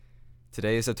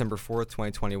Today is September 4th,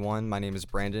 2021. My name is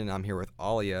Brandon. I'm here with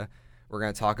Alia. We're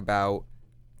going to talk about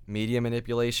media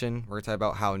manipulation. We're going to talk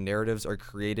about how narratives are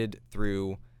created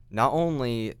through not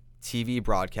only TV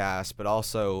broadcasts, but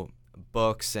also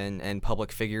books and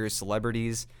public figures,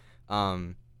 celebrities. You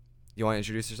want to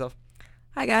introduce yourself?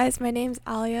 Hi guys, my name's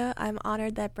Alia. I'm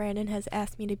honored that Brandon has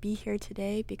asked me to be here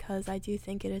today because I do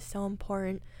think it is so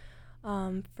important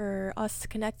for us to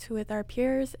connect with our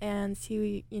peers and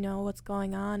see, what's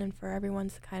going on, and for everyone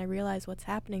to kind of realize what's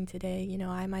happening today.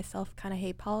 I myself kind of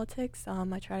hate politics.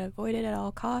 I try to avoid it at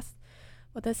all costs,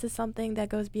 but this is something that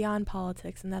goes beyond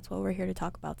politics, and that's what we're here to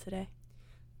talk about today.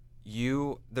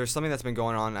 There's something that's been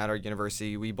going on at our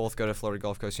university. We both go to Florida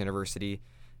Gulf Coast University,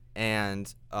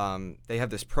 and they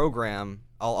have this program.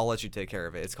 I'll let you take care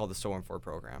of it. It's called the Soar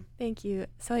program. Thank you.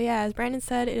 So yeah, as Brandon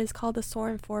said, it is called the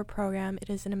Soar program.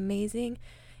 It is an amazing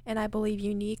and I believe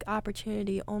unique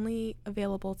opportunity only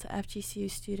available to FGCU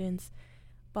students.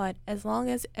 But as long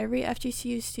as every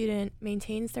FGCU student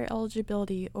maintains their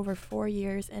eligibility over 4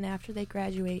 years and after they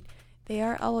graduate, they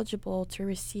are eligible to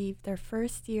receive their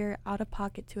first year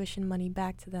out-of-pocket tuition money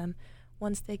back to them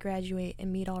once they graduate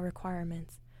and meet all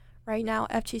requirements. Right now,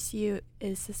 FGCU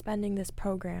is suspending this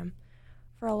program.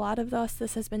 For a lot of us,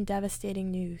 this has been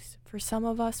devastating news. For some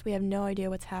of us, we have no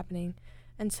idea what's happening.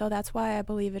 And so that's why I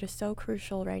believe it is so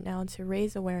crucial right now to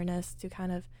raise awareness, to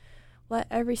kind of let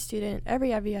every student,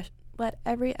 let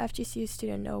every FGCU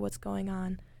student know what's going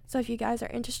on. So if you guys are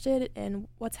interested in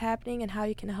what's happening and how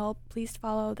you can help, please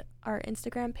follow our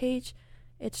Instagram page.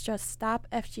 It's just Stop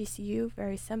FGCU,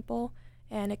 very simple.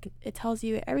 And it tells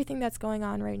you everything that's going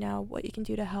on right now, what you can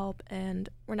do to help, and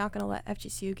we're not going to let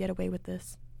FGCU get away with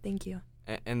this. Thank you.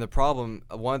 And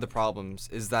one of the problems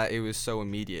is that it was so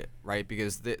immediate, right?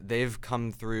 Because they've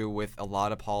come through with a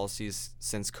lot of policies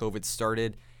since COVID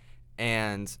started,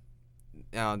 and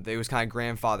they was kind of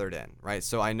grandfathered in, right?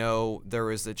 So I know there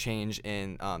was a change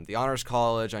in the Honors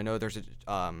College. I know there's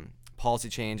a policy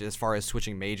change as far as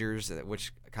switching majors,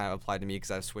 which kind of applied to me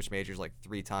because I've switched majors like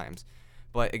 3 times.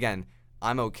 But again,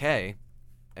 I'm okay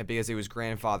because it was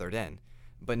grandfathered in.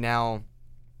 But now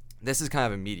this is kind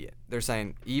of immediate. They're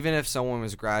saying even if someone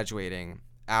was graduating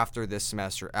after this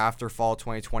semester, after fall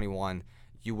 2021,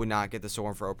 you would not get the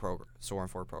Soar 4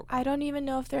 program. I don't even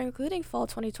know if they're including fall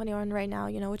 2021 right now,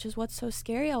 which is what's so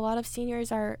scary. A lot of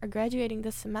seniors are graduating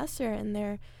this semester, and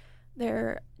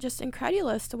they're just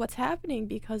incredulous to what's happening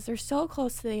because they're so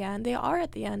close to the end. They are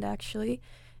at the end, actually.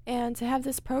 And to have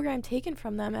this program taken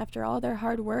from them after all their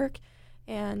hard work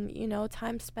and,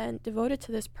 time spent devoted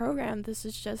to this program, this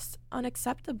is just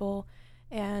unacceptable.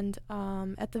 And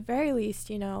at the very least,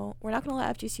 we're not going to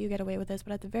let FGCU get away with this,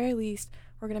 but at the very least,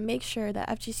 we're going to make sure that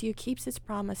FGCU keeps its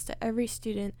promise to every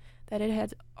student that it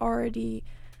has already,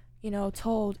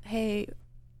 told, hey,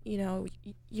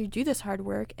 you do this hard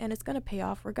work and it's going to pay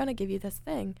off. We're going to give you this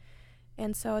thing.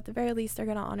 And so at the very least, they're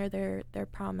going to honor their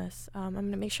promise. I'm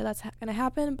going to make sure that's going to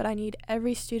happen, but I need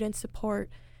every student's support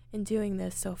in doing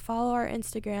this. So follow our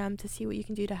Instagram to see what you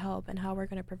can do to help and how we're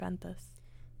going to prevent this.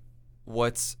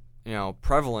 What's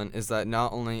prevalent is that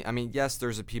not only, yes,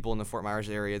 there's a people in the Fort Myers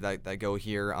area that go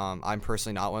here. I'm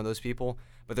personally not one of those people,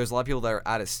 but there's a lot of people that are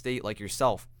out of state like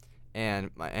yourself.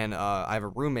 And I have a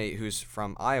roommate who's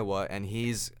from Iowa, and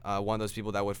he's one of those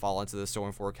people that would fall into the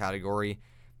Soar 4 category.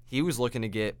 He was looking to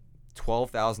get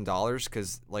 $12,000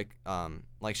 because,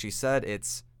 like she said,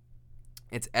 it's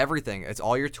everything. It's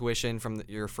all your tuition from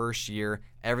your first year,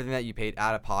 everything that you paid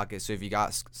out of pocket. So if you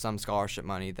got some scholarship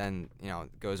money, then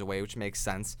it goes away, which makes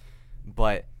sense.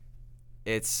 But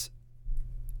it's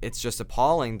just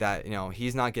appalling that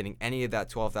he's not getting any of that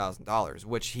 $12,000,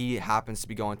 which he happens to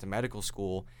be going to medical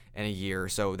school in a year.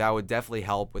 So that would definitely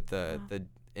help with the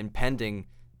impending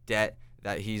debt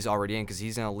that he's already in, because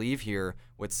he's going to leave here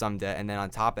with some debt, and then on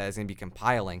top of that, it's going to be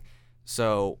compiling.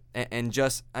 So,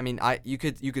 you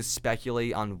could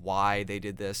speculate on why they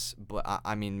did this, but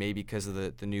maybe because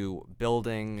of the new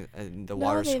building and the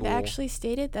water school. No, they've actually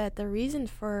stated that the reason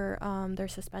for their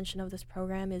suspension of this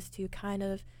program is to kind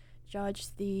of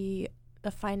judge the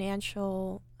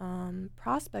financial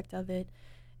prospect of it.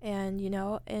 And,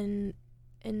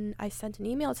 and I sent an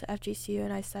email to FGCU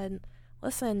and I said,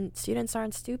 listen, students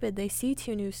aren't stupid. They see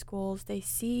 2 new schools. They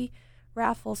see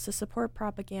raffles to support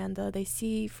propaganda. They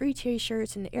see free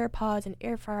t-shirts and AirPods and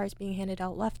air fryers being handed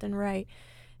out left and right.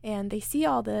 And they see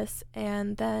all this,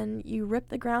 and then you rip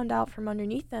the ground out from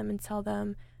underneath them and tell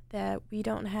them that we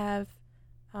don't have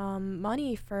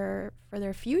money for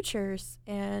their futures.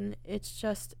 And it's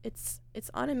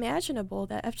unimaginable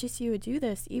that FGCU would do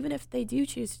this, even if they do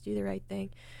choose to do the right thing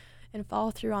and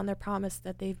follow through on their promise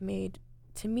that they've made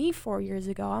to me 4 years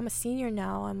ago. I'm a senior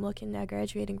now. I'm looking at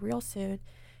graduating real soon.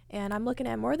 And I'm looking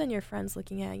at more than your friends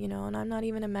looking at, and I'm not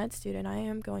even a med student. I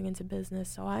am going into business.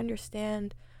 So I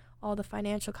understand all the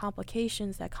financial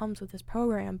complications that comes with this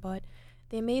program. But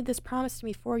they made this promise to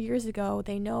me 4 years ago.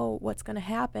 They know what's going to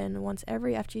happen once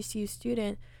every FGCU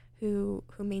student who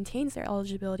maintains their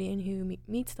eligibility and who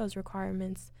meets those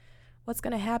requirements, what's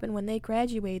going to happen when they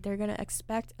graduate. They're going to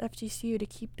expect FGCU to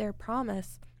keep their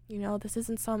promise. This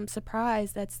isn't some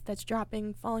surprise that's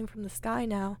falling from the sky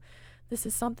now. This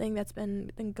is something that's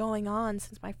been going on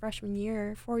since my freshman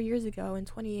year, 4 years ago in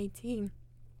 2018.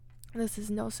 This is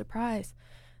no surprise.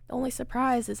 The only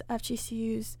surprise is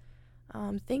FGCU's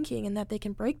thinking, and that they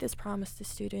can break this promise to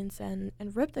students and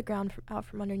rip the ground out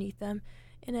from underneath them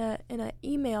in a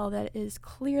email that is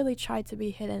clearly tried to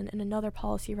be hidden in another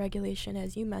policy regulation,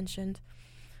 as you mentioned,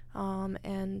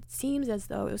 and seems as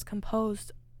though it was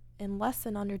composed in less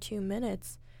than under 2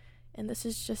 minutes. And this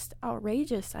is just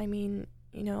outrageous. I mean,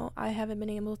 I haven't been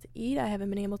able to eat, I haven't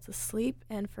been able to sleep,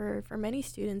 and for many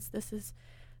students, this is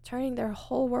turning their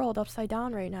whole world upside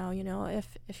down right now.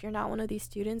 If you're not one of these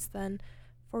students, then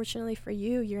fortunately for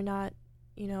you, you're not,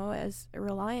 as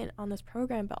reliant on this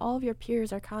program, but all of your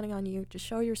peers are counting on you to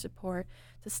show your support,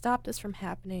 to stop this from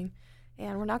happening,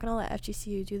 and we're not going to let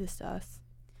FGCU do this to us.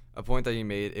 A point that you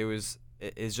made, is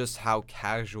just how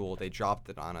casual they dropped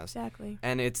it on us. Exactly.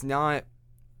 And it's not,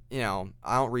 I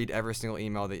don't read every single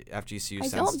email that FGCU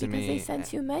sends to me. Because they send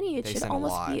too many. It should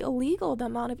almost be illegal, the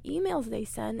amount of emails they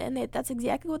send, and that's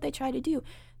exactly what they try to do.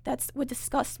 That's what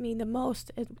disgusts me the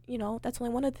most. That's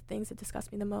only one of the things that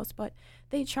disgusts me the most. But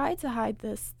they tried to hide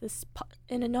this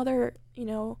in another,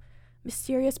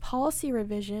 mysterious policy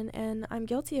revision, and I'm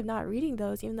guilty of not reading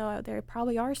those, even though they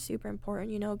probably are super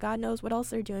important. God knows what else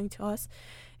they're doing to us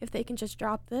if they can just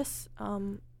drop this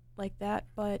like that.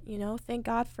 But, thank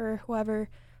God for whoever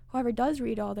does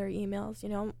read all their emails.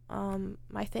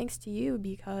 My thanks to you,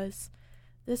 because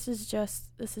this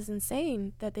is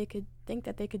insane that they could think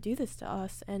that they could do this to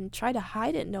us and try to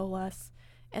hide it, no less,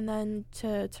 and then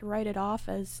to write it off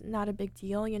as not a big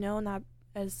deal, not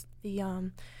as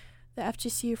the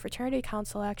FGCU Fraternity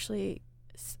Council actually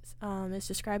is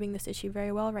describing this issue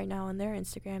very well right now on their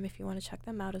Instagram, if you want to check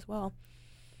them out as well.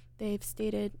 They've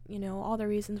stated, all the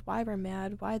reasons why we're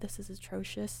mad, why this is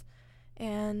atrocious,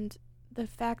 and the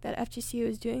fact that FGCU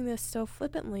is doing this so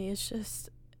flippantly is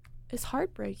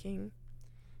heartbreaking.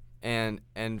 And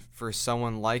for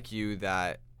someone like you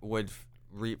that would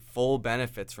reap full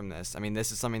benefits from this, I mean,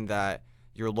 this is something that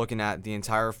you're looking at the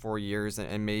entire 4 years,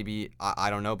 and maybe, I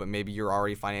don't know, but maybe you're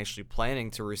already financially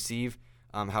planning to receive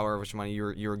however much money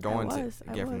you're going to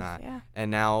get from that. Yeah.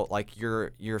 And now, like,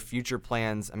 your future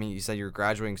plans, I mean, you said you're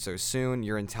graduating so soon,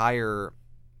 your entire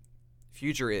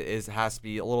future has to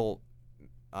be a little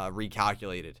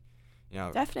recalculated.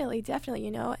 Definitely,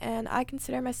 and I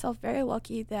consider myself very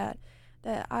lucky that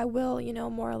I will,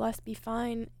 more or less be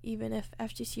fine even if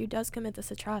FGCU does commit this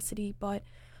atrocity. But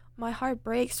my heart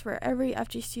breaks for every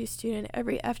FGCU student,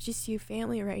 every FGCU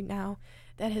family right now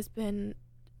that has been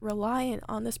reliant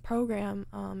on this program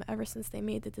ever since they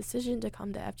made the decision to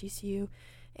come to FGCU.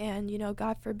 And,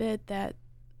 God forbid that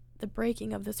the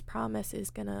breaking of this promise is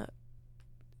going to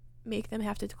make them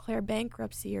have to declare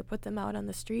bankruptcy or put them out on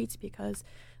the streets, because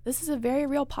this is a very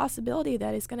real possibility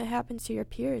that is going to happen to your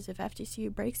peers if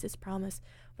FGCU breaks this promise.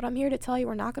 But I'm here to tell you,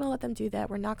 we're not going to let them do that.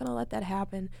 We're not going to let that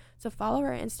happen. So follow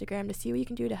our Instagram to see what you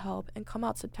can do to help, and come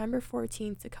out September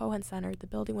 14th to Cohen Center, the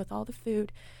building with all the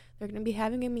food. They're going to be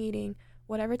having a meeting.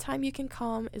 Whatever time you can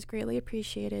come is greatly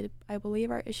appreciated. I believe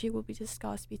our issue will be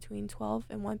discussed between 12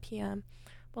 and 1 p.m.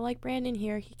 But like Brandon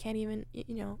here, he can't even,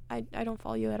 I don't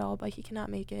follow you at all, but he cannot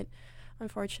make it,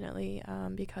 unfortunately,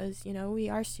 because, we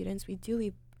are students. We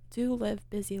do live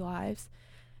busy lives,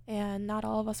 and not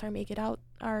all of us are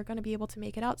going to be able to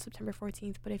make it out September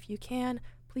 14th. But if you can,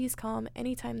 please come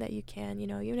anytime that you can,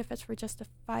 even if it's for just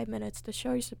 5 minutes, to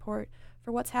show your support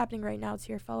for what's happening right now to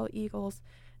your fellow Eagles.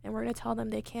 And we're going to tell them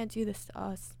they can't do this to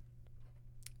us.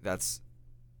 That's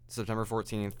September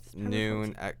 14th,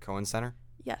 noon at Cohen Center?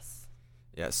 Yes.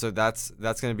 Yeah, so that's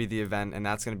going to be the event, and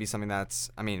that's going to be something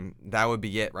that would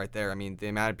be it right there. I mean, the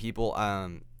amount of people,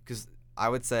 because I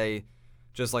would say,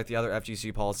 just like the other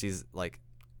FGCU policies, like,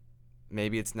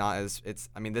 maybe it's not as,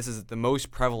 this is the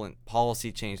most prevalent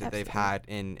policy change that they've had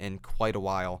in quite a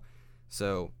while.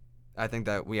 So I think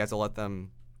that we have to let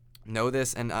them know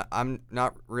this, and I'm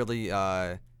not really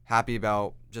happy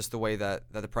about just the way that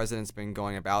the president's been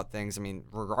going about things. I mean,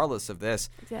 regardless of this,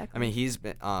 exactly. I mean, he's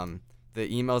been the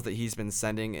emails that he's been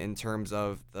sending in terms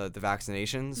of the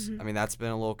vaccinations. Mm-hmm. I mean, that's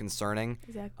been a little concerning.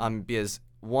 Exactly. Because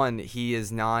one, he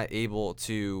is not able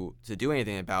to do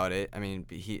anything about it. I mean,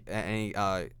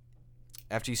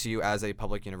 FGCU as a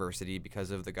public university,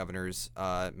 because of the governor's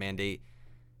mandate,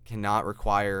 cannot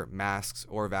require masks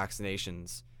or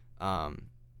vaccinations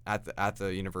at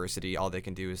the university. All they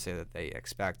can do is say that they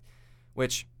expect,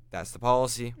 which that's the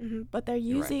policy. But they're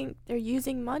using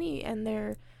money, and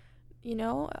they're,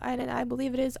 and I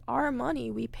believe it is our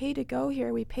money. We pay to go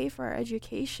here. We pay for our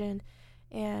education,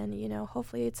 and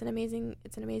hopefully it's an amazing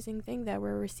thing that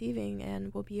we're receiving,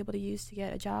 and we'll be able to use to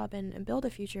get a job and build a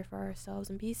future for ourselves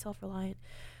and be self-reliant.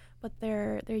 But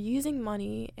they're using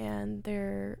money, and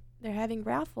they're having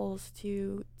raffles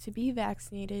to be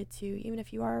vaccinated, to, even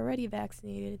if you are already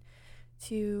vaccinated,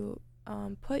 to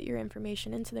put your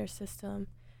information into their system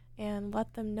and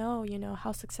let them know,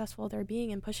 how successful they're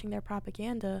being in pushing their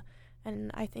propaganda. And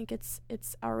I think it's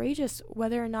outrageous,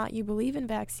 whether or not you believe in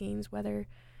vaccines, whether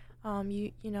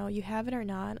you have it or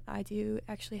not. I do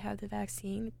actually have the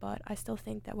vaccine, but I still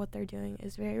think that what they're doing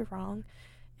is very wrong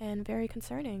and very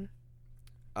concerning.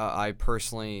 I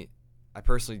personally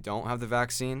don't have the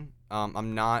vaccine.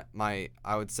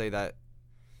 I would say that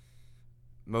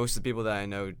most of the people that I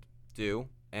know do,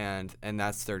 and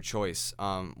that's their choice.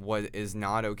 What is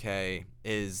not okay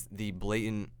is the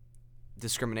blatant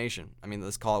discrimination. I mean,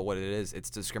 let's call it what it is. It's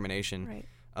discrimination,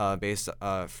 right? Based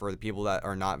for the people that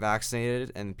are not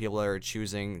vaccinated and people that are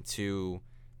choosing to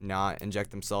not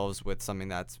inject themselves with something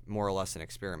that's more or less an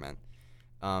experiment.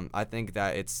 I think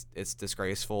that it's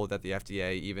disgraceful that the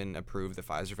FDA even approved the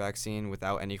Pfizer vaccine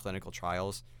without any clinical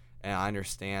trials. And I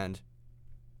understand,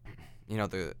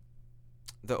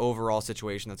 the overall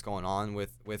situation that's going on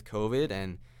with COVID,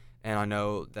 and I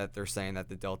know that they're saying that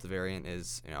the Delta variant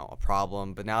is, a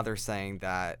problem, but now they're saying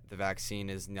that the vaccine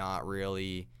is not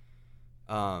really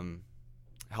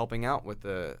helping out with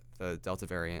the Delta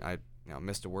variant. I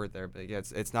missed a word there, but yeah,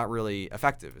 it's not really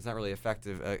effective. It's not really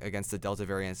effective against the Delta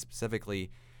variant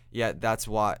specifically. Yet that's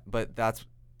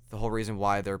the whole reason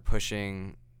why they're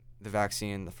pushing the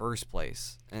vaccine in the first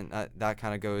place. And that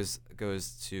kind of goes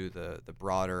to the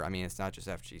broader. I mean, it's not just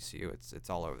FGCU. It's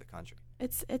all over the country.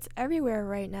 It's everywhere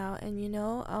right now,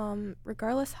 and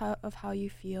regardless of how you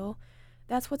feel,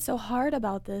 that's what's so hard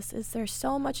about this, is there's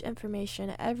so much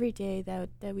information every day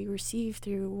that we receive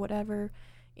through whatever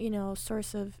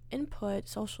source of input,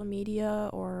 social media,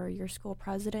 or your school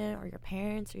president, or your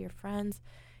parents, or your friends.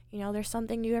 There's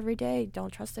something new every day.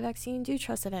 Don't trust the vaccine, do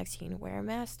trust the vaccine. Wear a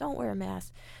mask, don't wear a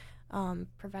mask.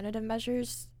 Preventative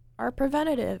measures are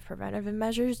preventative. Preventative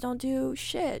measures don't do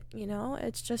shit,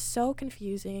 It's just so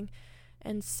confusing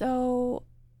and so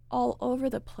all over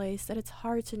the place that it's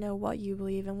hard to know what you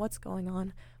believe and what's going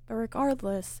on. But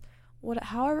regardless,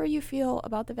 however you feel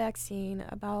about the vaccine,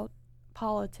 about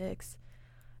politics,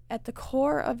 at the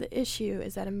core of the issue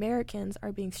is that Americans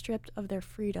are being stripped of their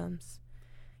freedoms.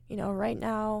 Right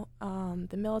now,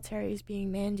 the military is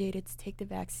being mandated to take the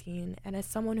vaccine, and as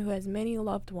someone who has many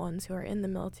loved ones who are in the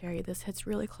military, this hits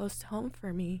really close to home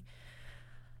for me,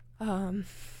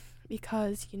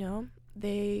 because,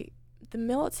 the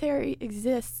military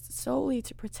exists solely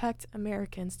to protect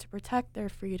Americans, to protect their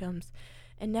freedoms.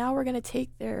 And now we're going to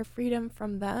take their freedom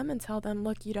from them and tell them,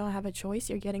 look, you don't have a choice.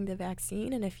 You're getting the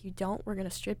vaccine. And if you don't, we're going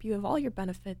to strip you of all your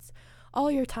benefits, all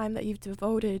your time that you've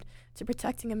devoted to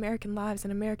protecting American lives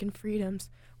and American freedoms.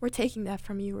 We're taking that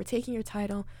from you. We're taking your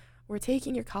title. We're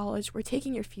taking your college. We're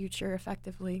taking your future,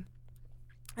 effectively.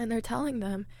 And they're telling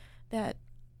them that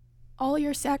all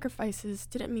your sacrifices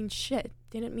didn't mean shit,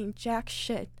 didn't mean jack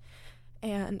shit.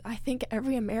 And I think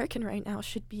every American right now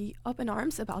should be up in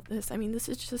arms about this. I mean, this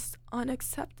is just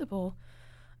unacceptable.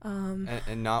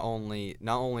 And not only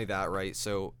that, right?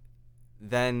 So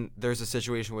then there's a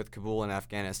situation with Kabul and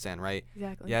Afghanistan, right?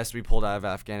 Exactly. Yes, we pulled out of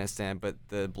Afghanistan, but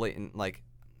the blatant, I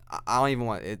don't even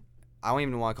want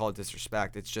to call it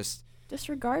disrespect. It's just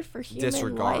disregard for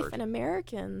human life and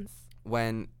Americans.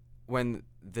 When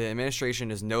the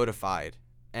administration is notified,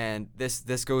 and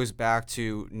this goes back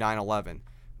to 9/11.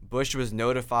 Bush was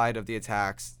notified of the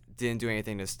attacks, didn't do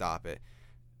anything to stop it.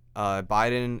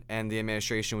 Biden and the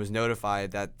administration was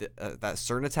notified that that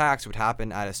certain attacks would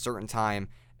happen at a certain time,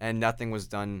 and nothing was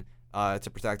done to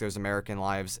protect those American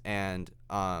lives. And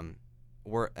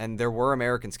there were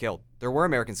Americans killed. There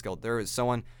was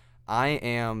someone. I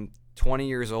am 20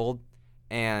 years old,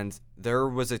 and there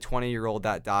was a 20-year-old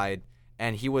that died,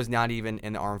 and he was not even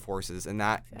in the armed forces, and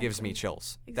that gives me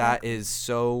chills. Exactly. That is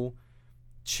so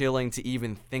chilling to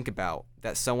even think about,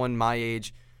 that someone my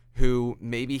age, who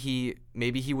maybe he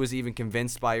was even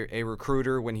convinced by a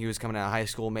recruiter when he was coming out of high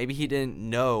school, maybe he didn't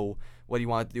know what he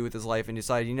wanted to do with his life and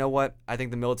decided, you know what, I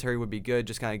think the military would be good,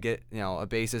 just kind of get a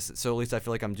basis, so at least I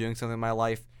feel like I'm doing something in my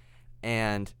life.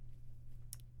 and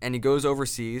he goes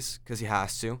overseas because he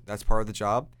has to. That's part of the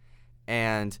job,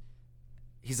 and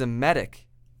he's a medic.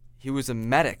 He was a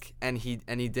medic, and he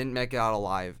didn't make it out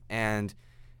alive, and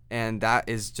that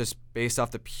is just based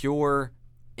off the pure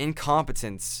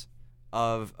incompetence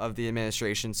of the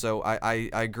administration. So I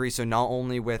agree. So not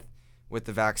only with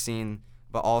the vaccine,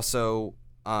 but also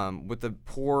with the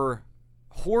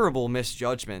horrible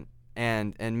misjudgment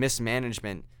and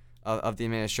mismanagement of the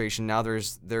administration. Now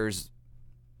there's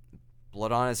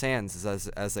blood on his hands,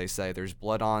 as they say. There's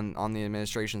blood on the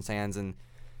administration's hands, and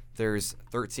there's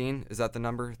 13. Is that the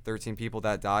number? 13 people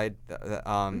that died.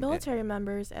 Military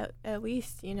members, at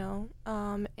least, and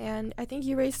I think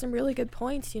you raised some really good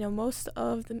points. Most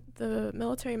of the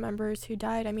military members who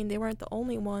died, I mean, they weren't the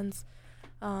only ones,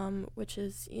 which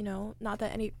is, not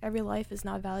that every life is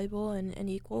not valuable and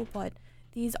equal, but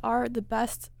these are the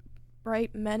best,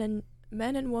 bright men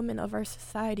and women of our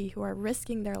society who are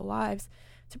risking their lives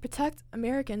to protect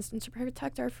Americans and to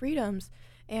protect our freedoms.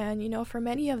 And, for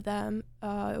many of them,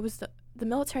 it was the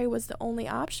military was the only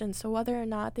option. So whether or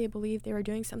not they believed they were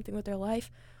doing something with their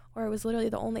life, or it was literally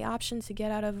the only option to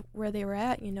get out of where they were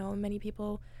at, many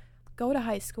people go to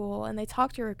high school and they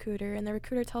talk to a recruiter, and the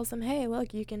recruiter tells them, hey,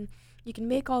 look, you can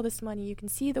make all this money, you can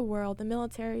see the world. The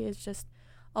military is just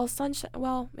all sunshine.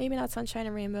 Well, maybe not sunshine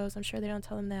and rainbows. I'm sure they don't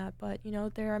tell them that. But,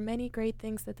 there are many great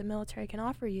things that the military can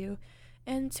offer you.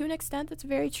 And to an extent, that's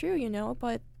very true,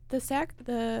 but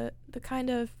the kind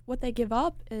of what they give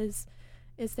up is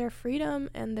their freedom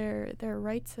and their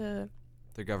right to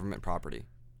their government property.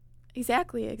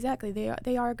 Exactly.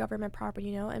 They are government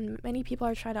property, and many people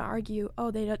are trying to argue,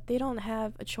 oh, they don't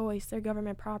have a choice. They're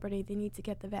government property. They need to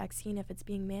get the vaccine if it's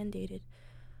being mandated.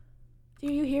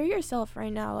 Do you hear yourself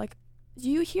right now? Like, do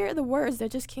you hear the words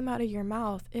that just came out of your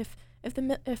mouth? If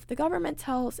the government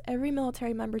tells every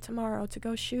military member tomorrow to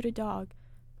go shoot a dog,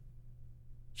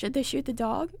 should they shoot the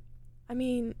dog? I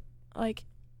mean, like,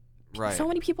 right. So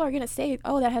many people are going to say,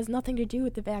 oh, that has nothing to do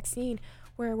with the vaccine,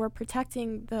 where we're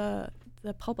protecting the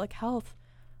public health.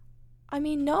 I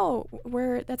mean, no,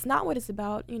 that's not what it's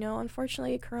about.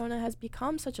 Unfortunately, Corona has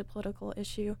become such a political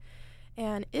issue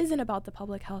and isn't about the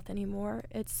public health anymore.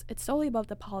 It's solely about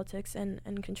the politics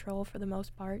and control for the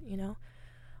most part,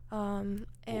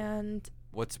 and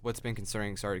what's been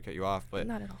concerning, sorry to cut you off, but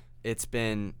not at all.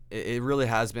 It really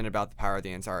has been about the power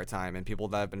the entire time, and people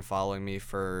that have been following me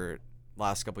for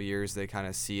last couple of years, they kind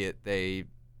of see it. They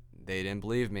didn't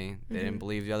believe me. They didn't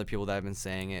believe the other people that have been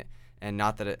saying it, and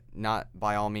not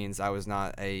by all means I was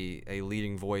not a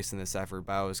leading voice in this effort,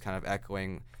 but I was kind of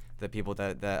echoing the people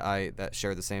that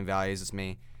share the same values as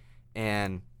me.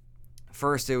 And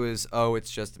first it was, oh, it's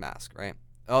just a mask, right?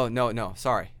 Oh, no,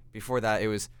 sorry. Before that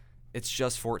it's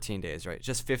just 14 days, right?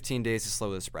 Just 15 days to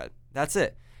slow the spread. That's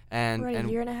it. And a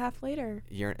year and a half later.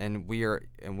 We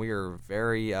are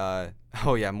very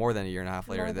more than a year and a half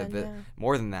later.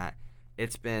 More than that.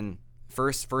 It's been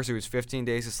first it was 15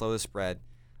 days to slow the spread.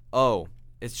 Oh,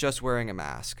 it's just wearing a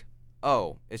mask.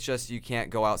 Oh, it's just you can't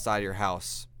go outside your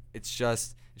house. It's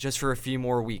just for a few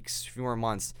more weeks, a few more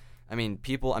months. I mean,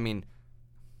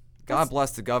 God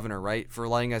bless the governor, right, for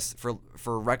letting us,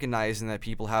 for recognizing that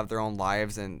people have their own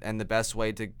lives, and the best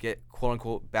way to get quote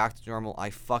unquote back to normal. I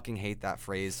fucking hate that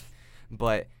phrase,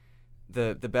 but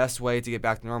the best way to get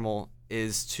back to normal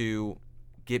is to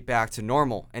get back to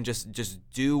normal and just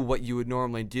do what you would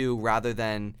normally do rather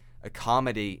than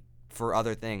accommodate for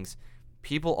other things.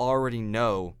 People already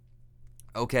know,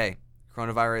 okay,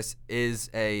 coronavirus is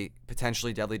a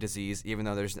potentially deadly disease, even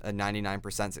though there's a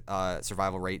 99%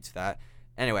 survival rate to that.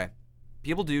 Anyway,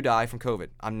 people do die from COVID.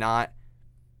 I'm not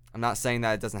saying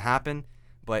that it doesn't happen,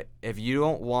 but if you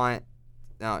don't want,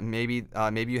 maybe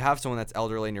you have someone that's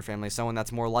elderly in your family, someone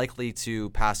that's more likely to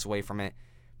pass away from it,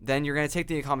 then you're going to take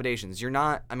the accommodations. You're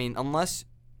not, I mean, unless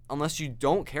you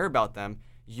don't care about them,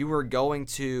 you are going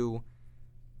to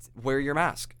wear your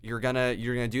mask. You're gonna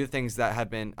do the things that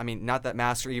have been, I mean, not that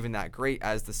masks are even that great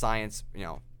as the science,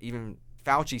 even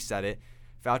Fauci said it.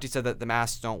 Fauci said that the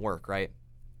masks don't work, right?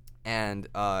 And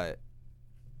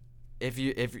if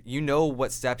you know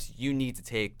what steps you need to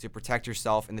take to protect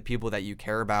yourself and the people that you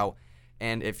care about,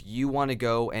 and if you want to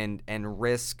go and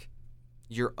risk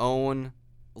your own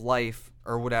life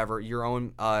or whatever, your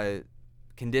own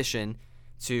condition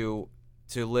to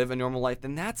live a normal life,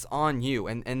 then that's on you.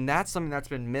 And that's something that's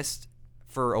been missed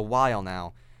for a while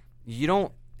now. You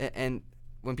don't, and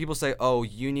when people say, oh,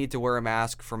 you need to wear a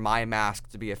mask for my mask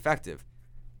to be effective,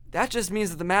 that just means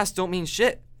that the masks don't mean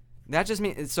shit. That just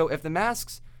means, so if the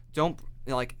masks don't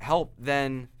help,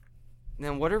 then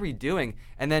then what are we doing?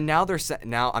 And then now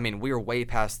now, I mean, we are way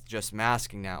past just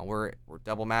masking now. We're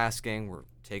double masking. We're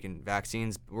taking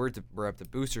vaccines. We're up to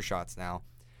booster shots now.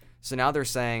 So now they're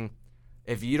saying,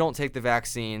 if you don't take the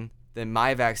vaccine, then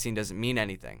my vaccine doesn't mean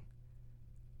anything.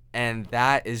 And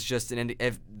that is just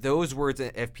if those words,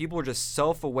 if people are just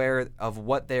self-aware of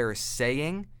what they're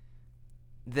saying,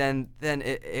 then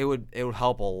it would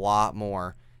help a lot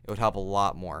more. It would help a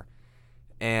lot more.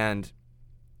 And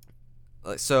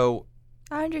so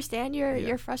I understand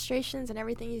your frustrations and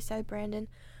everything you said, Brandon.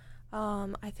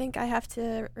 I think I have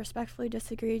to respectfully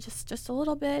disagree just a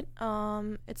little bit.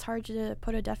 It's hard to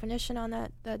put a definition on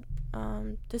that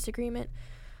disagreement.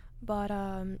 But,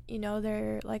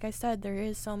 like I said, there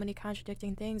is so many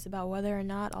contradicting things about whether or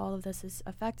not all of this is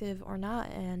effective or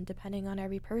not. And depending on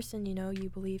every person, you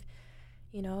believe,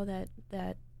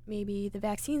 that maybe the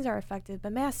vaccines are effective,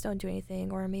 but masks don't do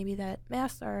anything. Or maybe that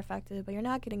masks are effective, but you're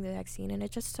not getting the vaccine. And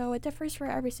it differs for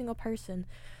every single person.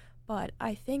 But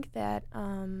I think that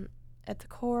at the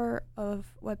core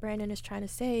of what Brandon is trying to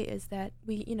say is that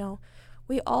we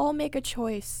all make a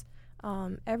choice,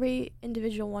 every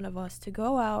individual one of us, to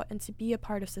go out and to be a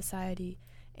part of society.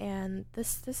 And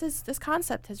this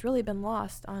concept has really been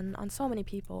lost on so many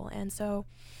people. And so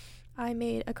I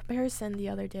made a comparison the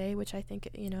other day, which I think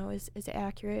is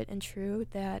accurate and true,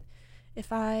 that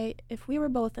if we were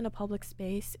both in a public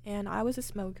space and I was a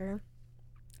smoker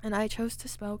and I chose to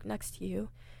smoke next to you,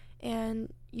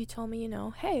 and you told me,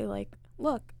 hey, like,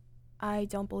 look, I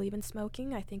don't believe in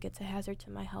smoking. I think it's a hazard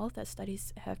to my health, as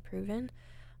studies have proven.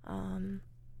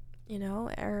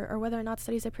 Or whether or not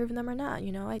studies have proven them or not,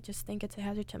 I just think it's a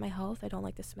hazard to my health. I don't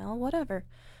like the smell, whatever.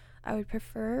 I would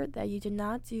prefer that you did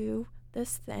not do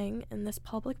this thing in this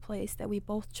public place that we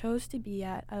both chose to be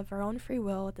at out of our own free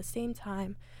will at the same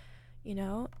time,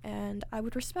 and I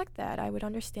would respect that. I would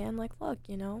understand, like, look,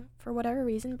 for whatever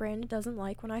reason, Brandon doesn't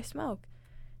like when I smoke.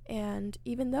 And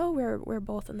even though we're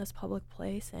both in this public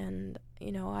place and,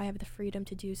 I have the freedom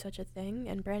to do such a thing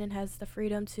and Brandon has the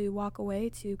freedom to walk away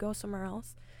to go somewhere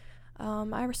else,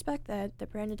 I respect that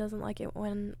Brandon doesn't like it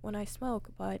when I smoke.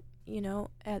 But,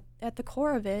 at the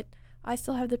core of it, I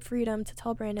still have the freedom to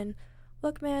tell Brandon,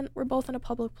 look, man, we're both in a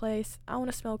public place. I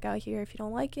want to smoke out here. If you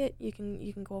don't like it, you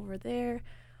can go over there,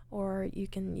 or you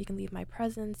can leave my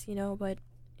presence, but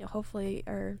hopefully,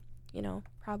 or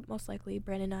most likely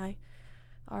Brandon and I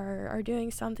are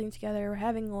doing something together. We're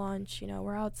having lunch,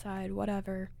 we're outside,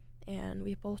 whatever, and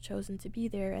we've both chosen to be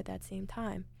there at that same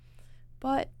time.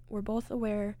 But we're both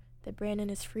aware that Brandon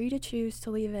is free to choose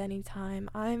to leave at any time.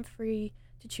 I'm free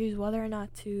to choose whether or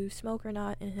not to smoke or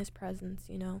not in his presence,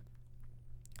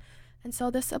 And so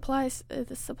this applies to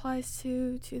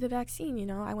the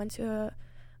vaccine. I went to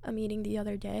a meeting the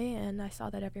other day and I saw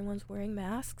that everyone's wearing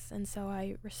masks, and so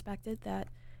I respected that.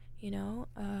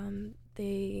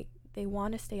 They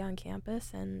want to stay on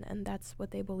campus, and that's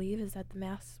what they believe, is that the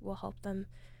masks will help them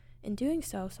in doing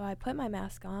so. So I put my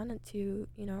mask on to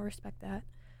respect that.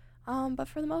 But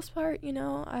for the most part,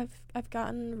 I've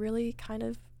gotten really kind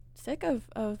of sick of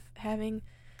having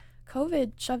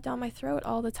COVID shoved down my throat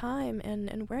all the time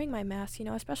and wearing my mask,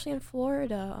 especially in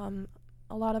Florida.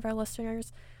 A lot of our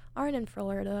listeners aren't in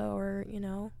Florida, or,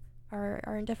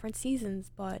 are in different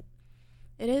seasons, but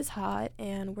it is hot,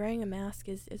 and wearing a mask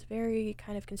is very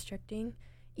kind of constricting,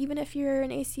 even if you're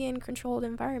in an AC and controlled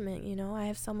environment. I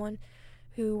have someone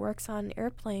who works on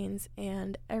airplanes,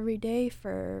 and every day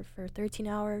for 13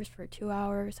 hours, for 2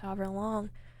 hours, however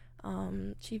long,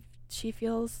 they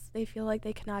feel like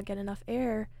they cannot get enough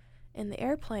air in the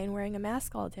airplane wearing a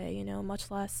mask all day, much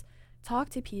less talk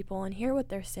to people and hear what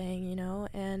they're saying,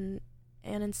 and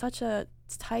in such a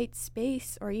tight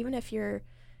space, or even if you're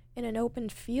in an open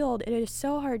field, it is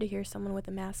so hard to hear someone with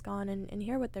a mask on and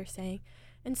hear what they're saying.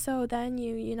 And so then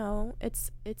it's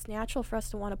natural for us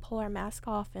to want to pull our mask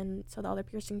off, and so the other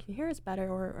person can hear us better,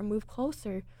 or move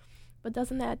closer. But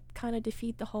doesn't that kind of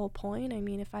defeat the whole point? I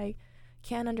mean, if I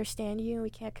can't understand you, we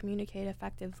can't communicate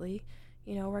effectively,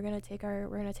 we're gonna take our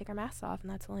masks off, and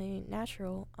that's only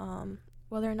natural.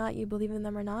 Whether or not you believe in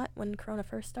them or not, when Corona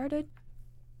first started,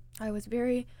 I was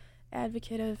very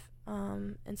advocative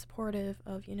and supportive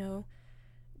of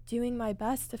doing my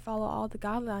best to follow all the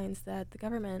guidelines that the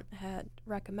government had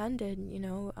recommended,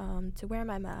 to wear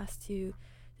my mask, to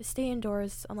stay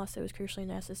indoors unless it was crucially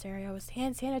necessary. I was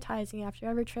hand sanitizing after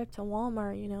every trip to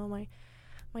Walmart.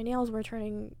 My nails were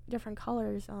turning different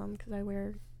colors because I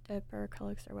wear dip or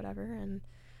acrylics or whatever, and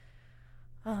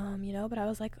but I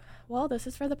was like, well, this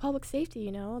is for the public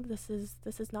safety. This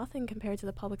is nothing compared to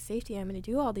the public safety. I'm going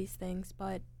to do all these things,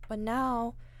 but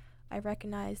now I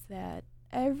recognize that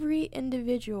every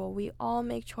individual, we all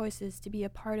make choices to be a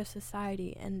part of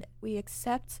society, and we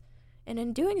accept, and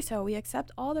in doing so, we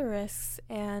accept all the risks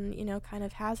and, kind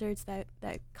of hazards that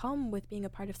come with being a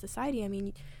part of society. I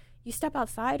mean, you step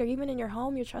outside or even in your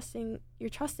home, you're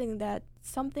trusting that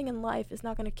something in life is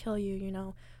not going to kill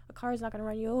you, a car is not going to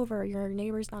run you over, your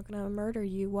neighbor's not going to murder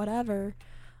you, whatever.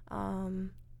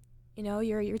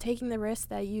 You're taking the risk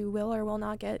that you will or will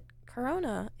not get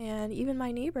corona. And even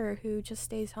my neighbor, who just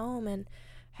stays home and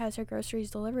has her groceries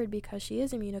delivered because she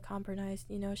is immunocompromised,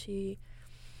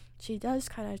 she does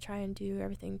kind of try and do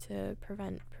everything to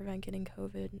prevent getting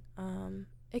COVID.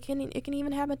 It can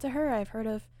even happen to her. I've heard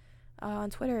of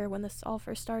on Twitter, when this all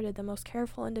first started, the most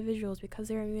careful individuals, because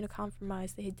they're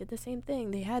immunocompromised, they did the same thing.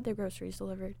 They had their groceries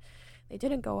delivered. They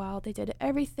didn't go out. They did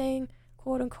everything,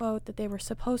 quote unquote, that they were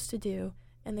supposed to do,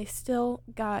 and they still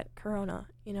got corona,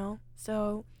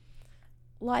 So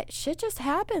shit just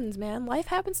happens, man. Life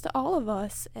happens to all of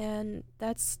us, and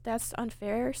that's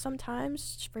unfair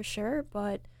sometimes, for sure,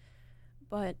 but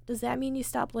does that mean you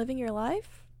stop living your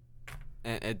life?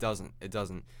 And it doesn't.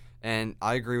 And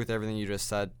I agree with everything you just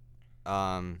said.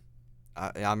 I'm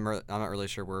not really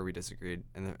sure where we disagreed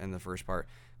in the first part,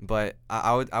 but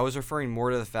I was referring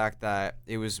more to the fact that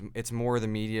it's more the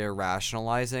media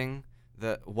rationalizing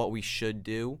what we should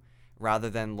do rather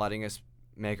than letting us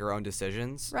make our own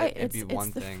decisions. Right. It'd be one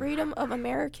it's the thing. freedom of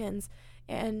Americans,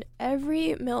 and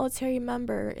every military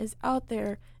member is out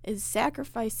there, is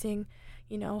sacrificing,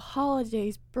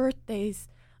 holidays, birthdays,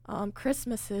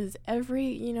 Christmases,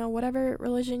 every, whatever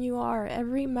religion you are,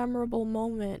 every memorable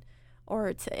moment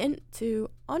or to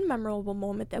unmemorable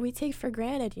moment that we take for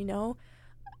granted,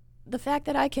 The fact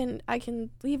that I can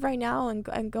leave right now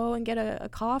and go and get a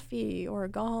coffee or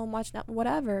go home, watch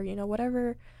whatever,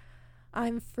 whatever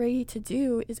I'm free to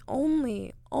do is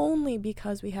only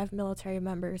because we have military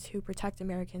members who protect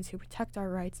Americans, who protect our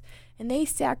rights, and they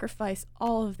sacrifice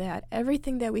all of that,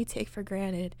 everything that we take for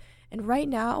granted. And right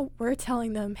now, we're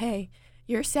telling them, hey,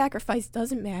 your sacrifice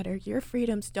doesn't matter, your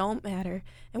freedoms don't matter,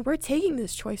 and we're taking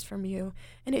this choice from you.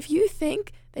 And if you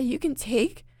think that you can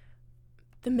take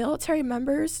the military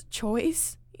members'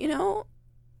 choice,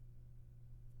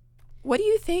 what do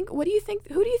you think? Who do you think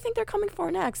they're coming for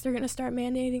next? They're going to start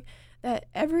mandating that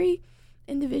every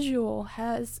individual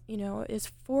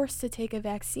is forced to take a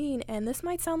vaccine. And this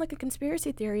might sound like a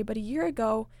conspiracy theory, but a year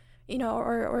ago,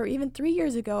 or even 3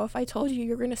 years ago, if I told you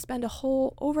you're going to spend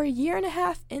over a year and a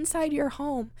half inside your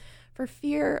home for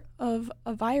fear of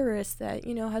a virus that,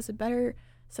 has a better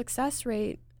success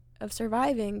rate of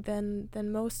surviving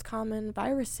than most common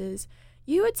viruses,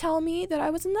 you would tell me that I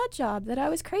was a nut job, that I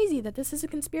was crazy, that this is a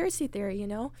conspiracy theory,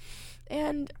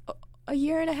 And a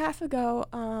year and a half ago,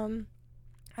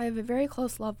 I have a very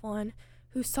close loved one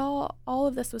who saw all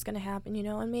of this was going to happen,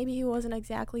 and maybe he wasn't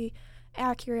exactly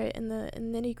accurate in the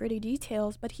nitty-gritty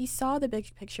details, but he saw the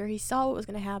big picture. He saw what was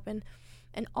going to happen,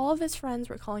 and all of his friends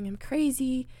were calling him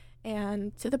crazy,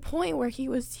 and to the point where he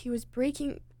was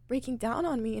breaking down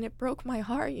on me, and it broke my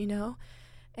heart,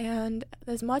 And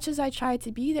as much as I tried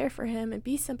to be there for him and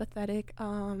be sympathetic,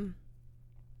 I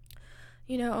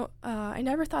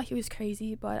never thought he was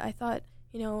crazy, but I thought,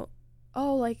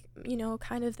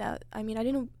 kind of that. I mean, I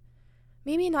didn't.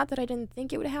 Maybe not that I didn't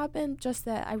think it would happen, just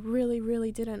that I really,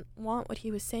 really didn't want what he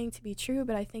was saying to be true.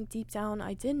 But I think deep down,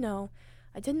 I did know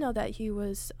that he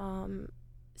was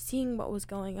seeing what was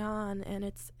going on,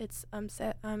 and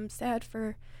I'm sad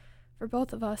for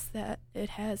both of us that it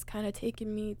has kind of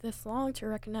taken me this long to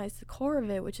recognize the core of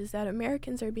it, which is that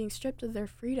Americans are being stripped of their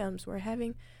freedoms. We're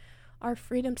having our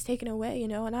freedoms taken away,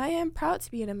 and I am proud to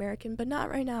be an American, but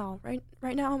not right now.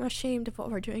 Right now, I'm ashamed of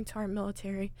what we're doing to our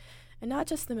military. And not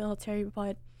just the military,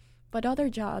 but other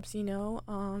jobs,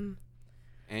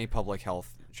 Any public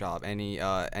health job, any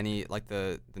like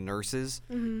the nurses,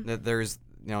 that there's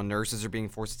nurses are being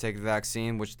forced to take the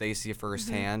vaccine, which they see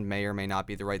firsthand may or may not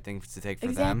be the right thing to take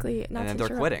for them, and then they're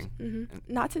quitting.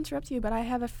 Not to interrupt you, but I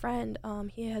have a friend.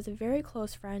 He has a very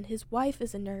close friend. His wife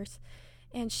is a nurse,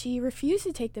 and she refused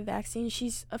to take the vaccine.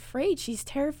 She's afraid. She's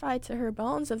terrified to her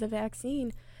bones of the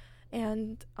vaccine.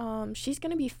 And she's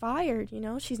going to be fired,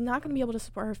 She's not going to be able to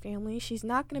support her family. She's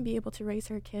not going to be able to raise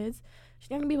her kids. She's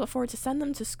not going to be able to afford to send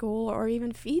them to school or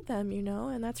even feed them,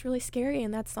 And that's really scary,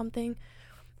 and that's something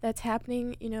that's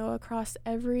happening, across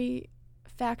every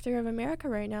factor of America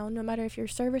right now, no matter if you're a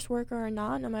service worker or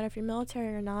not, no matter if you're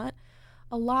military or not.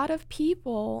 A lot of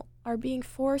people are being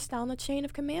forced down the chain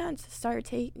of command to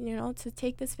to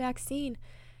take this vaccine.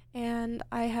 And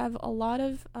I have a lot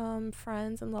of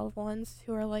friends and loved ones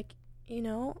who are like,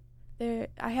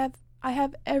 I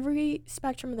have every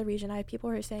spectrum of the region. I have people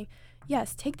who are saying,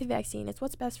 yes, take the vaccine. It's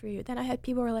what's best for you. Then I had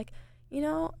people who are like,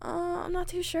 I'm not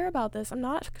too sure about this. I'm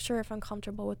not sure if I'm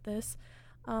comfortable with this.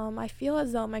 I feel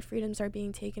as though my freedoms are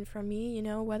being taken from me,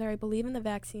 whether I believe in the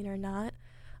vaccine or not.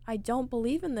 I don't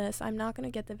believe in this. I'm not going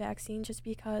to get the vaccine just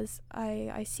because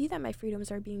I see that my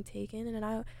freedoms are being taken,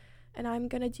 and I'm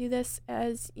going to do this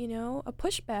as, a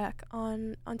pushback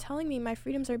on telling me my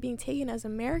freedoms are being taken as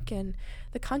American,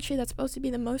 the country that's supposed to be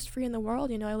the most free in the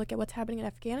world. I look at what's happening in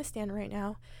Afghanistan right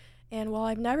now. And while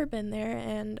I've never been there,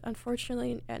 and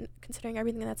unfortunately, and considering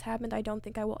everything that's happened, I don't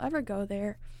think I will ever go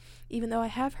there, even though I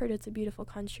have heard it's a beautiful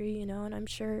country, and I'm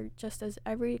sure just as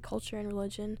every culture and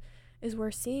religion is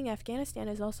worth seeing, Afghanistan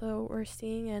is also worth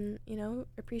seeing and,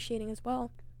 appreciating as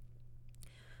well.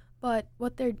 But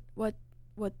what the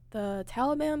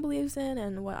Taliban believes in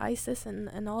and what ISIS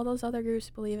and all those other groups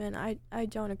believe in, I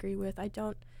don't agree with. I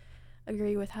don't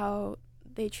agree with how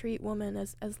they treat women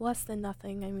as less than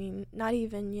nothing. I mean, not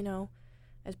even,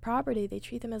 as property. They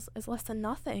treat them as less than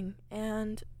nothing.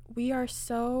 And we are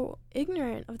so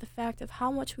ignorant of the fact of how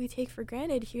much we take for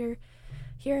granted here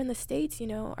in the States,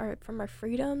 from our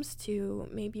freedoms to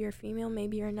maybe you're female,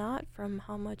 maybe you're not, from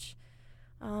how much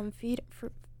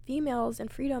females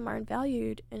and freedom aren't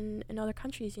valued in other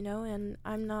countries, and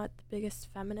I'm not the biggest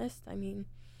feminist. I mean,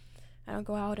 I don't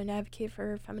go out and advocate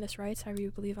for feminist rights, however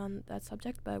you believe on that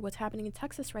subject, but what's happening in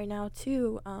Texas right now,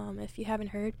 too, if you haven't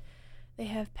heard, they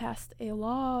have passed a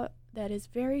law that is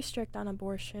very strict on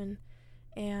abortion,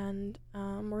 and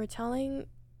we're telling,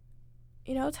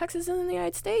 Texas is in the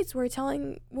United States, we're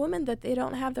telling women that they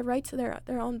don't have the right to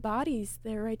their own bodies,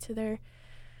 their right to their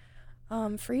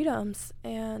freedoms,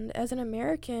 and as an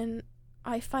American,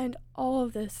 I find all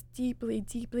of this deeply,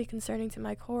 deeply concerning to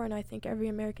my core, and I think every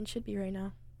American should be right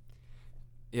now.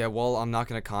 Yeah, well, I'm not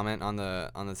going to comment on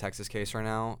the Texas case right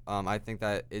now. I think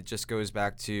that it just goes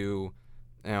back to,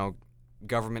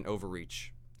 government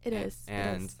overreach. It is.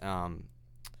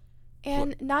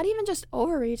 And not even just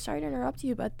overreach. Sorry to interrupt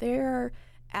you, but they're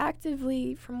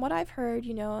actively, from what I've heard,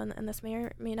 and this may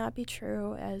or may not be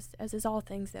true, as is all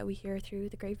things that we hear through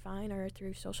the grapevine or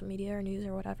through social media or news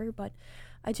or whatever. But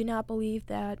I do not believe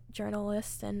that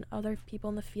journalists and other people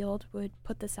in the field would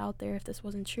put this out there if this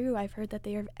wasn't true. I've heard that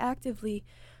they are actively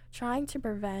trying to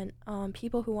prevent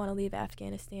people who want to leave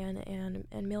Afghanistan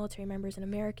and military members and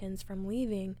Americans from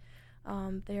leaving.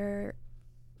 There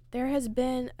has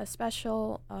been a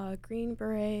special Green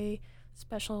Beret,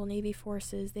 Special Navy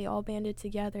forces. They all banded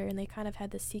together, and they kind of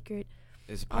had the secret.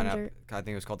 I think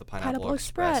it was called the Pineapple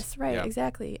Express. Right, yeah.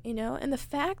 Exactly. And the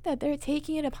fact that they're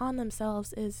taking it upon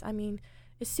themselves is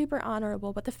super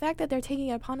honorable. But the fact that they're taking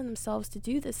it upon themselves to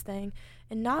do this thing,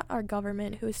 and not our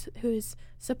government, who's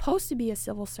supposed to be a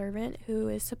civil servant, who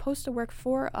is supposed to work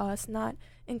for us, not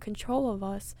in control of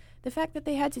us, the fact that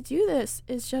they had to do this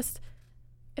is just,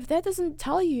 if that doesn't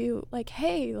tell you,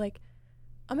 hey,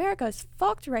 America is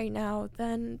fucked right now,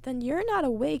 then you're not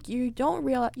awake. You don't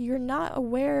realize, you're not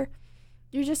aware.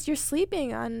 You're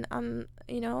sleeping on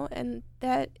and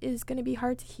that is going to be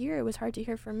hard to hear. It was hard to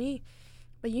hear for me.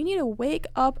 But you need to wake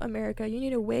up, America. You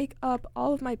need to wake up,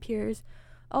 all of my peers,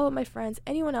 all of my friends,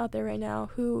 anyone out there right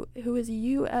now who is a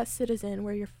U.S. citizen,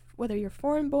 whether you're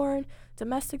foreign-born,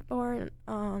 domestic-born,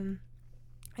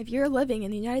 if you're living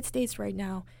in the United States right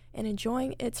now and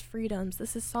enjoying its freedoms,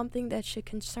 this is something that should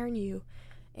concern you.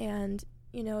 And,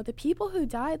 the people who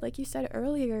died, like you said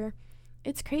earlier,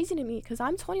 it's crazy to me because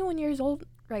I'm 21 years old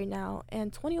right now,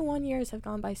 and 21 years have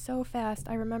gone by so fast.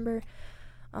 I remember,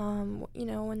 when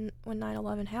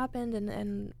 9/11 happened,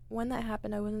 and when that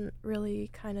happened, I wasn't really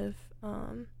kind of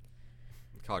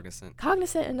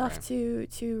cognizant enough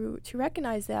right. to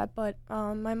recognize that. But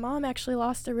my mom actually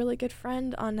lost a really good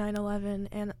friend on 9/11,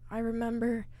 and I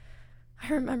remember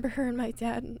her and my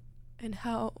dad and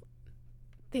how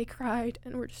they cried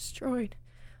and were destroyed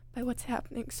by what's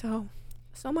happening. So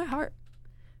my heart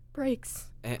breaks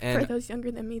for those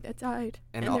younger than me that died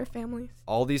and their families.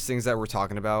 All these things that we're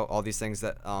talking about, all these things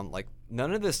that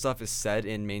none of this stuff is said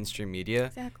in mainstream media.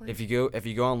 Exactly. If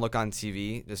you go and look on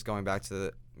TV, just going back to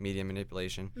the media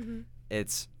manipulation, mm-hmm.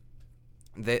 it's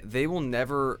they will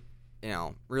never,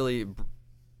 really,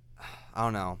 I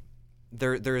don't know.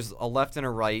 There's a left and a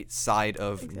right side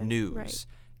of exactly. news, right.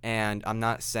 And I'm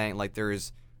not saying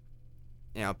there's,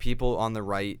 people on the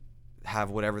right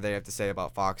have whatever they have to say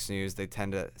about Fox News. They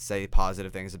tend to say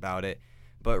positive things about it.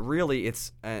 But really,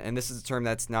 it's, and this is a term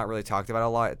that's not really talked about a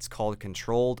lot, it's called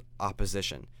controlled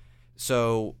opposition.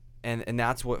 So, and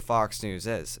that's what Fox News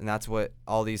is. And that's what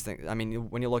all these things, I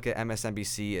mean, when you look at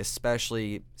MSNBC,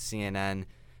 especially CNN,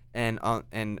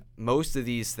 and most of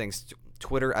these things,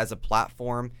 Twitter as a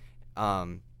platform,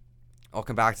 I'll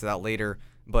come back to that later.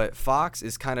 But Fox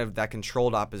is kind of that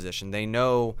controlled opposition. They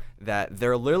know that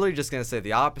they're literally just going to say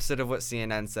the opposite of what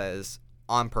CNN says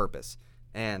on purpose.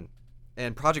 And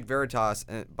Project Veritas,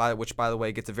 which by the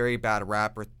way gets a very bad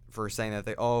rap for saying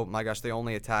that oh my gosh, they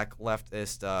only attack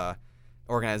leftist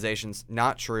organizations.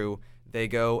 Not true. They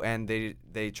go and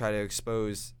they try to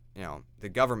expose the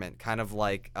government, kind of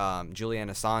like Julian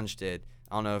Assange did.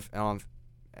 I don't know if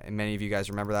many of you guys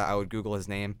remember that. I would Google his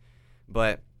name,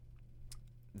 but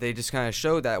they just kind of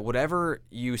show that whatever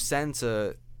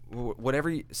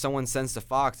someone sends to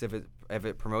Fox, if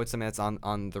it promotes something that's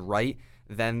on the right,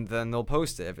 then they'll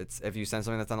post it. If you send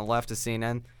something that's on the left to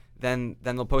CNN, then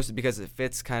they'll post it because it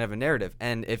fits kind of a narrative.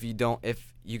 And if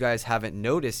you guys haven't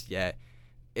noticed yet,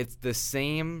 it's the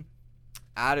same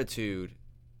attitude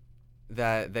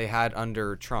that they had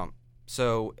under Trump.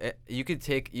 So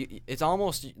it's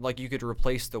almost like you could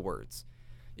replace the words.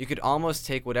 You could almost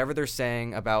take whatever they're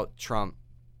saying about Trump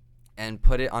and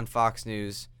put it on Fox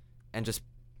News and just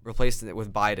replace it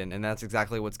with Biden, and that's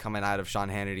exactly what's coming out of Sean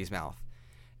Hannity's mouth.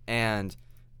 And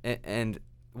again,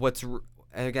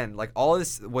 like all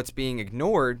this, what's being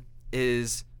ignored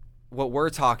is what we're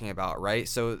talking about, right?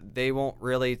 So they won't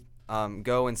really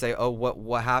go and say, oh,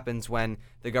 what happens when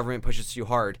the government pushes too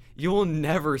hard? You will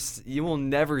never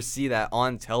see that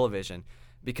on television,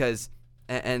 because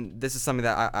and this is something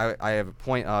that I have a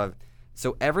point of.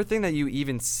 So everything that you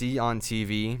even see on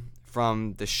TV,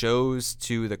 from the shows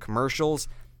to the commercials,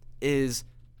 it's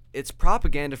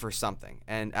propaganda for something,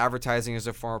 and advertising is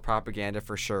a form of propaganda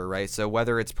for sure, right? So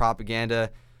whether it's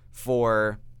propaganda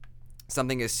for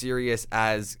something as serious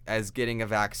as getting a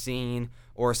vaccine,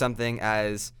 or something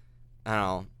as, I don't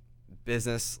know,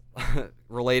 business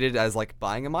related as like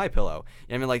buying a MyPillow.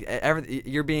 I mean, like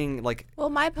you're being like. Well,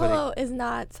 MyPillow is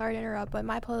not. Sorry to interrupt, but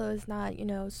MyPillow is not,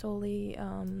 solely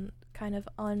kind of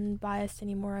unbiased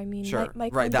anymore. I mean, sure,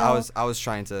 Mike right. Lindell, I was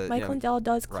trying to. Mike Lindell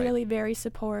does clearly very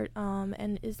support,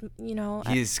 and is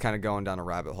He's kind of going down a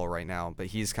rabbit hole right now, but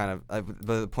he's kind of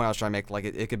the point I was trying to make. Like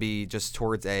it could be just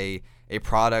towards a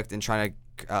product and trying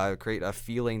to create a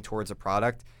feeling towards a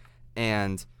product,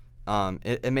 and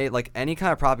it may, like, any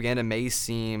kind of propaganda may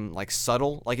seem like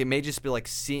subtle. Like it may just be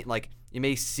like you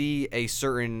may see a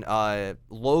certain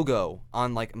logo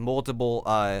on like multiple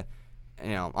on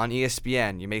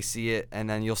ESPN. You may see it, and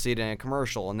then you'll see it in a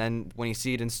commercial, and then when you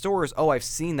see it in stores, oh, I've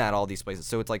seen that all these places.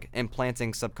 So it's like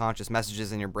implanting subconscious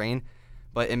messages in your brain.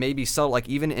 But it may be subtle. Like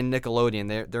even in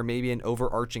Nickelodeon, there may be an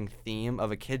overarching theme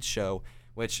of a kids show,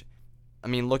 which, I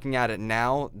mean, looking at it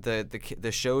now,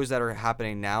 the shows that are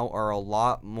happening now are a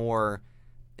lot more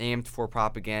aimed for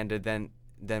propaganda than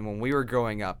when we were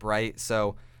growing up, right?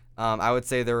 So I would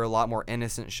say there were a lot more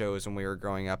innocent shows when we were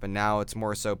growing up, and now it's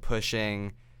more so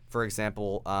pushing, for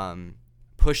example,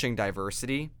 pushing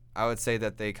diversity. I would say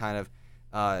that they kind of,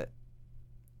 I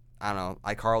don't know,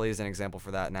 iCarly is an example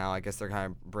for that now. I guess they're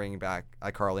kind of bringing back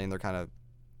iCarly, and they're kind of,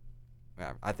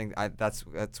 yeah, I think that's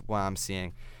what I'm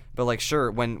seeing. But like, sure,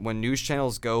 when news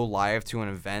channels go live to an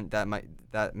event,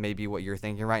 that may be what you're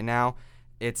thinking right now.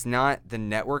 It's not the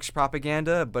network's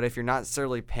propaganda, but if you're not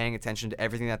necessarily paying attention to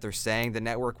everything that they're saying, the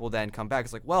network will then come back.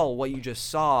 It's like, well, what you just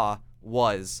saw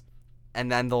was,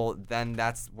 and then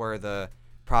that's where the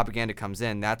propaganda comes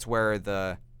in. That's where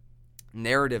the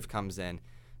narrative comes in.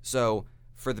 So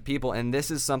for the people, and this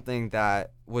is something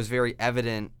that was very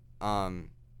evident in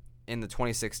the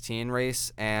 2016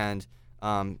 race, and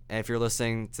if you're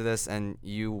listening to this and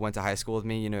you went to high school with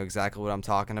me, you know exactly what I'm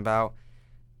talking about.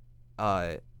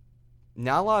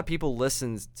 Not a lot of people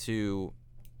listened to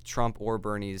Trump or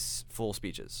Bernie's full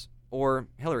speeches, or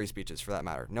Hillary's speeches for that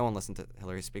matter. No one listened to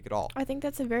Hillary speak at all. I think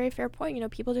that's a very fair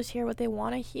point. People just hear what they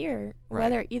want to hear, right.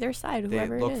 Whether either side,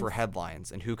 whoever it is. They look for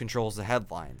headlines, and who controls the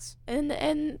headlines. And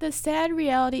the sad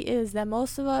reality is that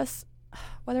most of us,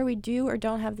 whether we do or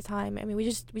don't have the time, I mean, we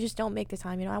just don't make the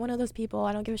time. I'm one of those people.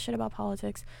 I don't give a shit about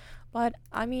politics, but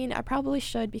I mean, I probably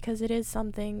should, because it is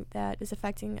something that is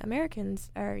affecting Americans,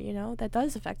 or that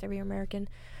does affect every American.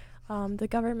 The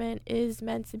government is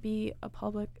meant to be a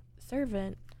public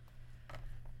servant.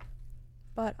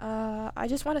 But I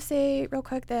just want to say real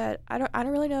quick that I don't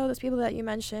really know those people that you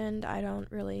mentioned. I don't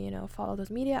really follow those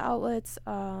media outlets.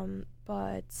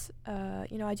 But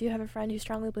I do have a friend who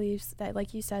strongly believes that,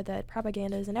 like you said, that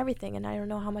propaganda isn't everything, and I don't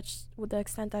know how much, with the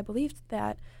extent I believed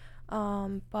that.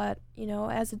 But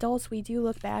as adults, we do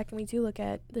look back and we do look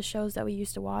at the shows that we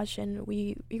used to watch, and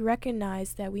we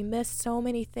recognize that we missed so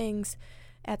many things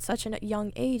at such a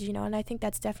young age, and I think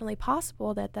that's definitely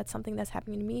possible, that that's something that's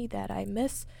happening to me, that I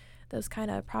miss those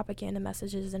kind of propaganda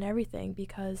messages and everything,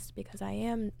 because I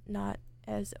am not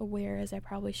as aware as I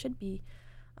probably should be,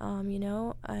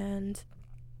 and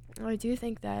I do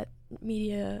think that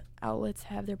media outlets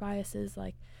have their biases.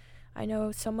 Like, I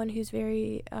know someone who's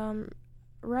very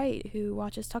right, who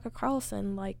watches Tucker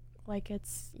Carlson like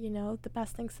it's, the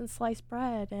best thing since sliced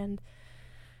bread,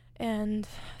 and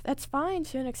that's fine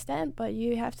to an extent, but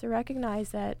you have to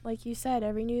recognize that, like you said,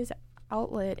 every news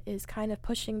outlet is kind of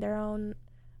pushing their own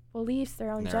beliefs,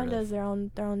 their own Narrative.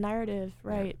 agendas, their own narrative,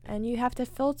 right? Yeah. And you have to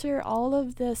filter all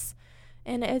of this,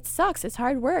 and it sucks. It's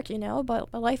hard work,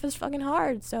 but life is fucking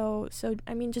hard. So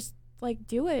I mean, just like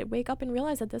do it. Wake up and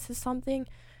realize that this is something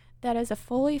that is a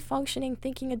fully functioning,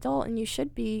 thinking adult, and you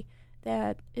should be.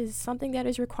 That is something that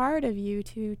is required of you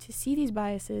to see these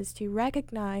biases, to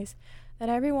recognize that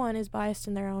everyone is biased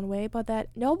in their own way, but that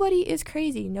nobody is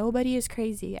crazy. Nobody is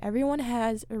crazy. Everyone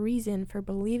has a reason for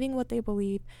believing what they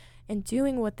believe and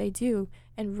doing what they do.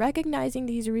 And recognizing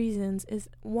these reasons is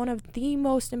one of the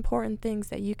most important things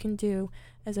that you can do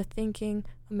as a thinking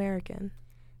American.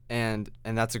 And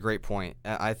that's a great point.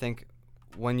 I think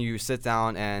when you sit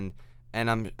down and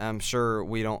I'm sure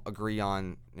we don't agree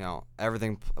on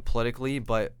everything politically,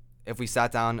 but if we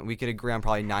sat down, we could agree on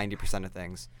probably 90% of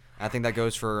things. And I think that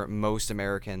goes for most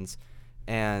Americans.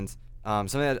 And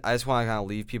something that I just want to kind of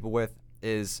leave people with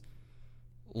is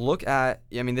look at.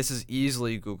 I mean, this is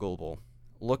easily Googleable.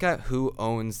 Look at who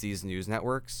owns these news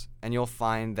networks, and you'll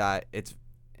find that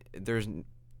there's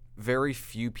very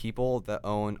few people that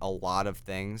own a lot of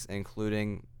things,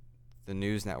 including the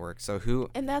news network. So who?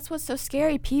 And that's what's so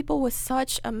scary. People with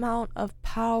such amount of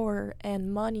power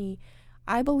and money,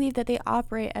 I believe that they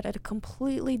operate at a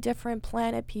completely different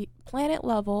planet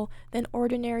level than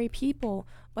ordinary people.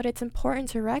 But it's important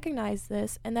to recognize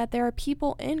this, and that there are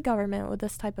people in government with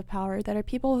this type of power, that are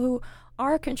people who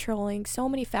are controlling so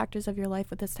many factors of your life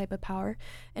with this type of power,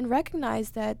 and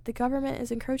recognize that the government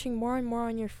is encroaching more and more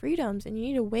on your freedoms, and you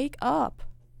need to wake up.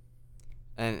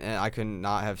 And I could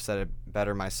not have said it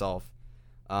better myself.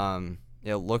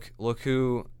 Look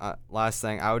who. Last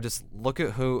thing, I would just look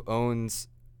at who owns.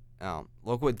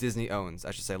 Look what Disney owns.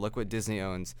 I should say, look what Disney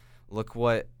owns. Look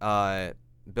what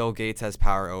Bill Gates has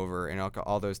power over, and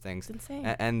all those things. It's insane.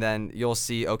 And then you'll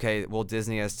see, okay, well,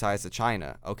 Disney has ties to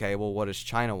China. Okay, well, what does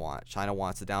China want? China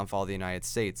wants the downfall of the United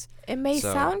States. It may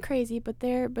sound crazy, but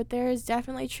there is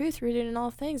definitely truth rooted in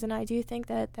all things, and I do think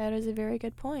that is a very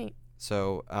good point.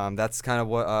 So that's kind of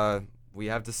what we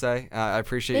have to say. I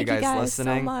appreciate Thank you guys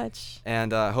listening. So much.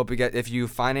 And hope you get. If you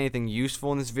find anything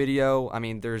useful in this video, I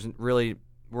mean,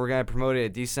 we're gonna promote it a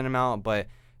decent amount, but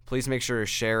please make sure to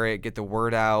share it, get the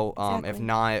word out. Exactly. If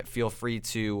not, feel free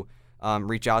to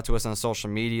reach out to us on social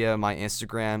media. My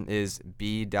Instagram is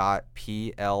b.plim.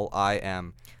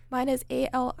 Mine is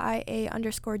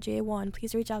ALIA_J1.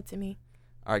 Please reach out to me.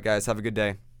 All right, guys, have a good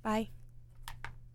day. Bye.